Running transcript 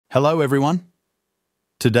Hello everyone.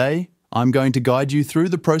 Today, I'm going to guide you through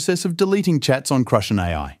the process of deleting chats on CrushOn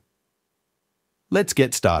AI. Let's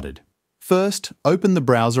get started. First, open the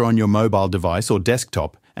browser on your mobile device or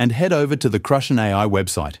desktop and head over to the CrushOn AI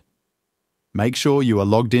website. Make sure you are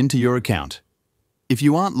logged into your account. If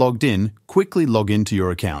you aren't logged in, quickly log into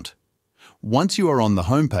your account. Once you are on the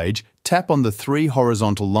homepage, tap on the three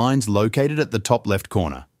horizontal lines located at the top left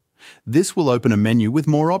corner. This will open a menu with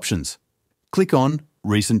more options. Click on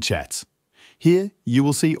Recent Chats. Here, you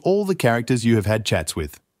will see all the characters you have had chats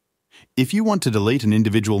with. If you want to delete an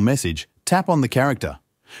individual message, tap on the character.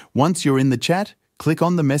 Once you're in the chat, click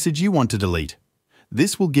on the message you want to delete.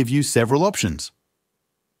 This will give you several options.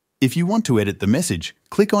 If you want to edit the message,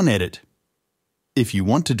 click on Edit. If you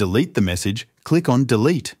want to delete the message, click on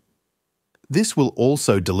Delete. This will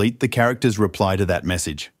also delete the character's reply to that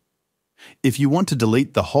message. If you want to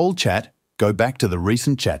delete the whole chat, go back to the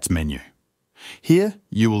Recent Chats menu. Here,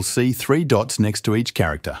 you will see three dots next to each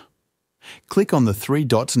character. Click on the three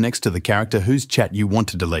dots next to the character whose chat you want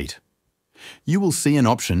to delete. You will see an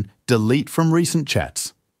option, Delete from Recent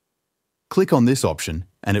Chats. Click on this option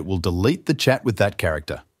and it will delete the chat with that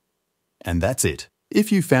character. And that's it.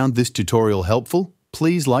 If you found this tutorial helpful,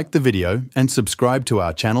 please like the video and subscribe to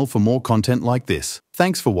our channel for more content like this.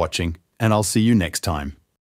 Thanks for watching, and I'll see you next time.